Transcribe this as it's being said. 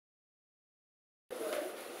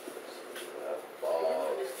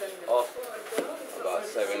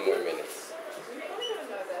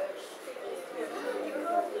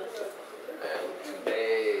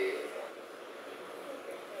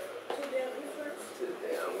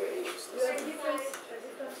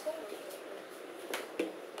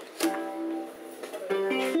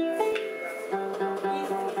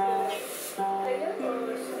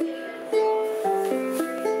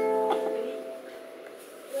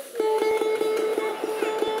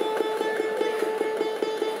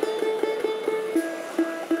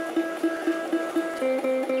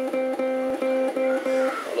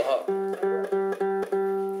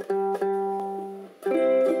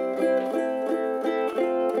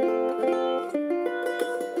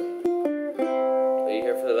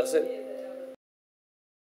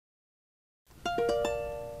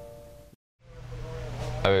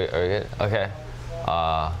Are we good? Okay.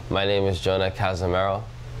 My name is Jonah Casimiro.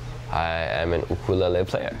 I am an ukulele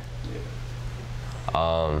player.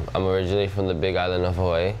 I'm originally from the Big Island of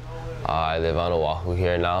Hawaii. I live on Oahu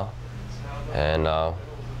here now, and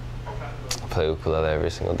play ukulele every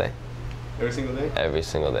single day. Every single day? Every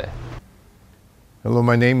single day. Hello,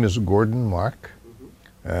 my name is Gordon Mark,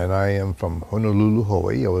 and I am from Honolulu,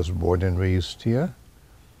 Hawaii. I was born and raised here,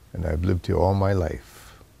 and I've lived here all my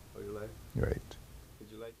life. All your life? Right.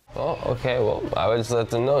 Did you like? Oh, okay. Well, I would just let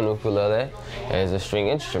them know an ukulele is a string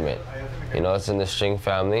instrument. You know, it's in the string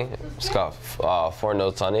family. It's got 4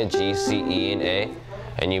 notes on it, G, C, E, and A,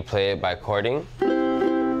 and you play it by chording,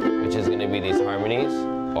 which is going to be these harmonies,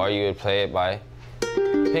 or you would play it by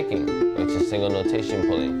picking, which is single notation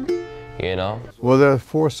pulling. You know? Well, there are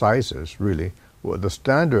 4 sizes, really. Well, the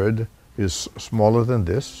standard is smaller than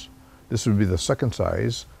this. This would be the second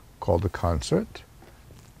size, called the concert.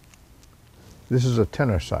 This is a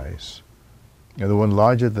tenor size. And the one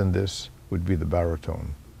larger than this would be the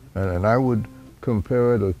baritone. And I would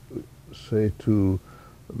compare it, say, to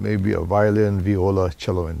maybe a violin, viola,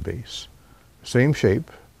 cello, and bass. Same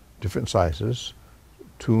shape, different sizes,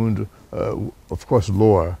 tuned, of course,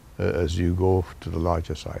 lower as you go to the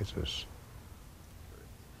larger sizes.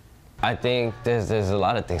 I think there's a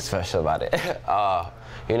lot of things special about it.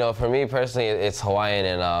 You know, for me personally, it's Hawaiian,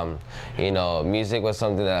 and you know, music was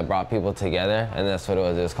something that brought people together, and that's what it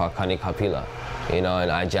was. It was called kani kapila, you know,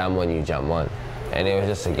 and I jam one, you jam one, and it was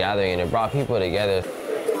just a gathering, and it brought people together.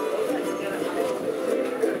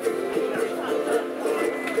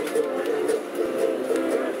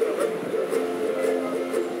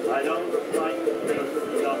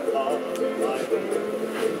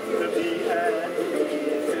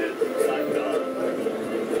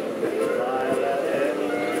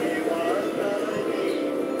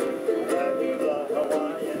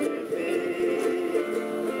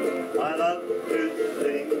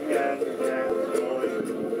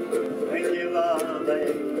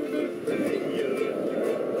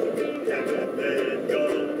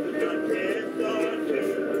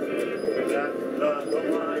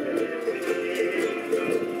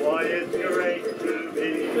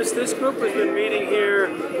 This group has been meeting here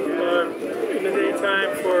in the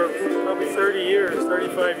daytime for probably 30 years,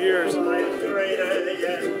 35 years.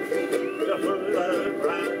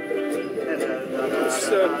 It's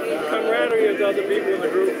camaraderie of the other people in the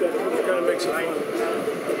group that kind of makes it fun.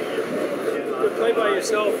 To play by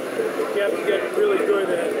yourself, you have to get really good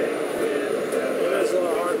at it. And that's a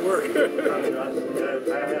lot of hard work.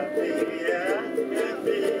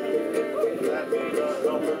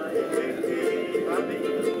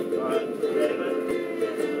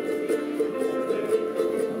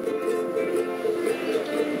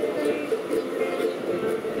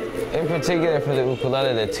 In particular for the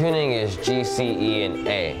ukulele, the tuning is G, C, E, and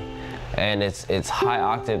A. And it's high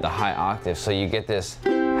octave to high octave, so you get this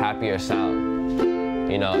happier sound.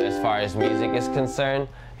 You know, as far as music is concerned,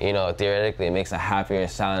 you know, theoretically it makes a happier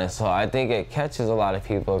sound. And so I think it catches a lot of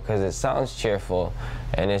people because it sounds cheerful,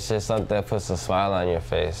 and it's just something that puts a smile on your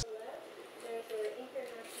face.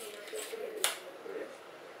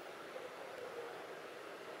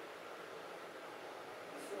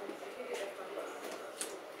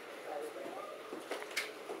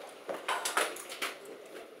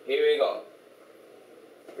 Here we go.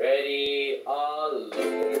 Ready, aloha,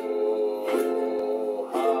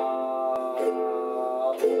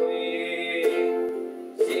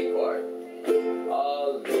 C chord.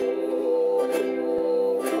 Aloha,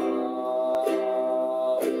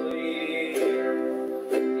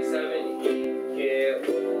 D7, ike,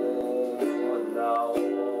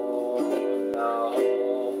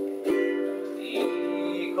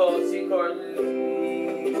 o, C chord.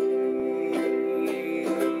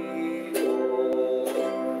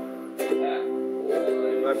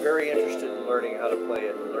 I'm very interested in learning how to play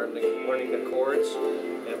it, learning the chords,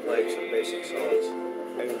 and playing some basic songs.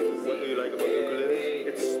 And what do you like about the ukulele?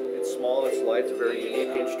 It's small, it's light, it's a very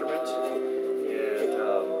unique instrument, and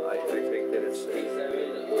I think that it's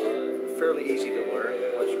fairly easy to learn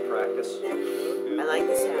once you practice. I like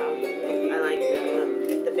the sound. I like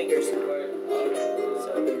the bigger sound.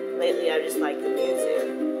 So lately I just like the music.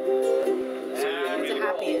 It's a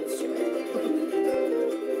happy instrument.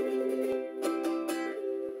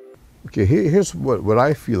 Okay, here's what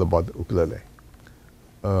I feel about the ukulele.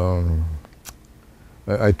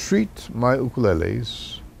 I treat my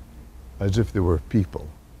ukuleles as if they were people,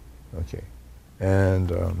 okay?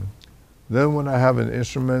 And then when I have an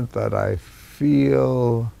instrument that I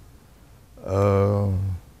feel that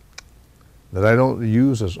I don't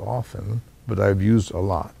use as often, but I've used a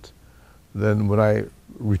lot, then when I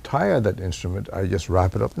retire that instrument, I just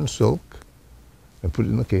wrap it up in silk and put it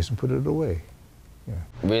in the case and put it away. Yeah.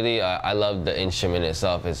 Really, I love the instrument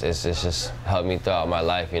itself. It's just helped me throughout my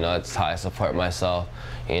life. You know, it's how I support myself.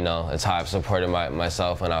 You know, it's how I've supported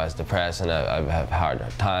myself when I was depressed and I've had hard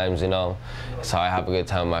times. You know, it's how I have a good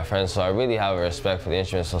time with my friends. So I really have a respect for the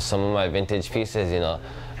instrument. So some of my vintage pieces, you know,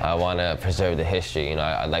 I want to preserve the history. You know,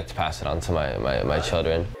 I'd like to pass it on to my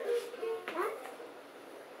children.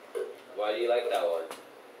 Why do you like that one?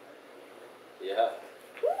 Yeah.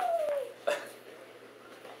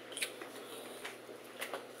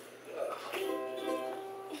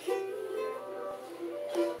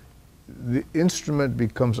 The instrument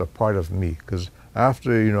becomes a part of me, because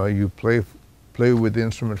after, you know, you play with the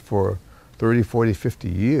instrument for 30, 40, 50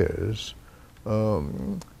 years,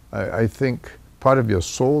 I think part of your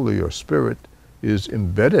soul or your spirit is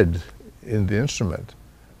embedded in the instrument.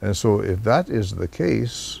 And so if that is the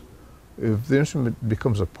case, if the instrument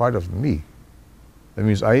becomes a part of me, that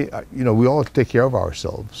means you know, we all take care of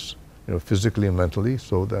ourselves, you know, physically and mentally,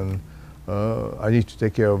 so then I need to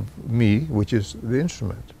take care of me, which is the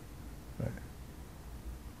instrument.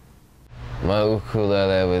 My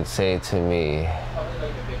ukulele would say to me,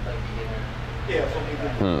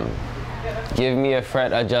 give me a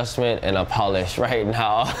fret adjustment and a polish right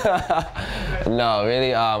now. No,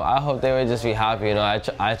 really, I hope they would just be happy. You know,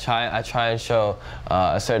 I try and show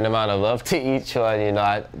a certain amount of love to each one. You know,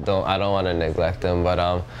 I don't want to neglect them, but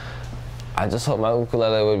I just hope my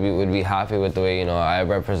ukulele would be happy with the way, you know, I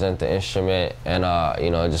represent the instrument and you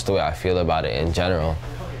know, just the way I feel about it in general.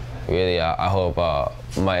 Really, I hope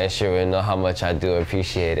my instrument would know how much I do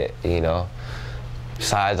appreciate it, you know.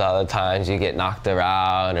 Besides all the times you get knocked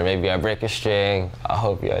around or maybe I break a string, I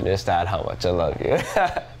hope you understand how much I love you.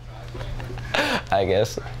 I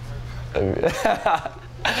guess. I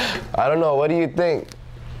don't know, what do you think?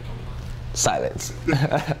 Silence.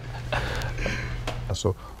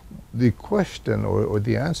 So the question or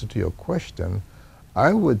the answer to your question,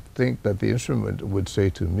 I would think that the instrument would say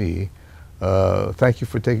to me, thank you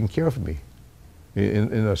for taking care of me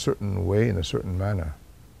in a certain way, in a certain manner.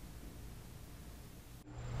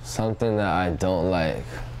 Something that I don't like.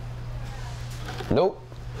 Nope,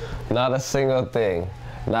 not a single thing.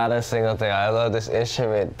 Not a single thing. I love this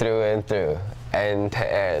instrument through and through, end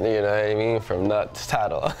to end, you know what I mean? From nut to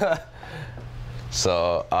tattle.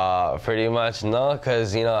 So pretty much no,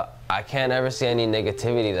 because, you know, I can't ever see any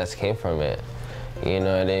negativity that's came from it. You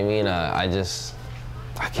know what I mean?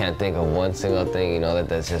 I can't think of one single thing, you know,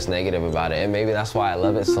 that's just negative about it. And maybe that's why I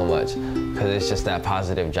love it so much, because it's just that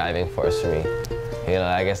positive driving force for me. You know,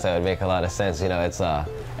 I guess that would make a lot of sense. You know, it's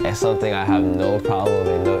something I have no problem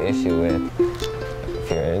and no issue with.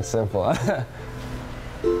 Pure and simple.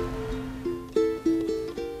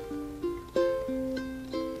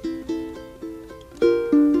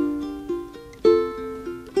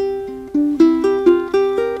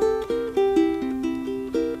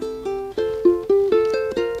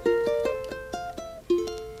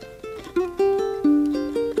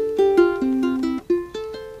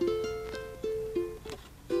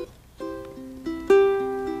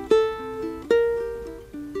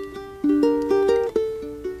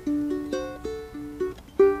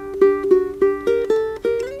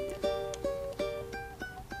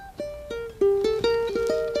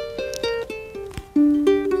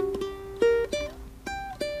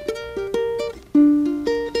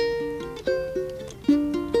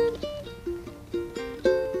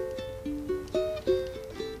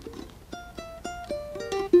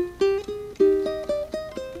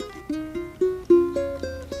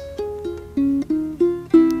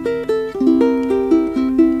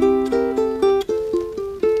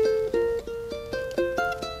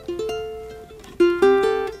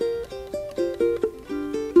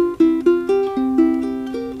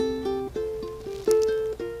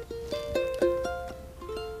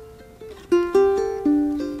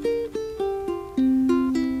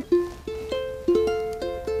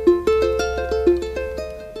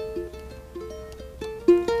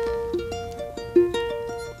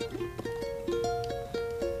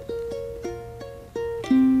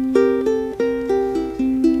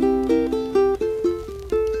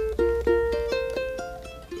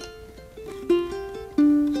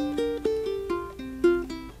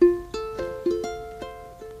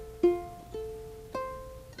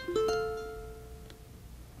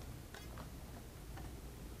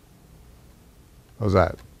 How's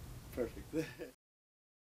that?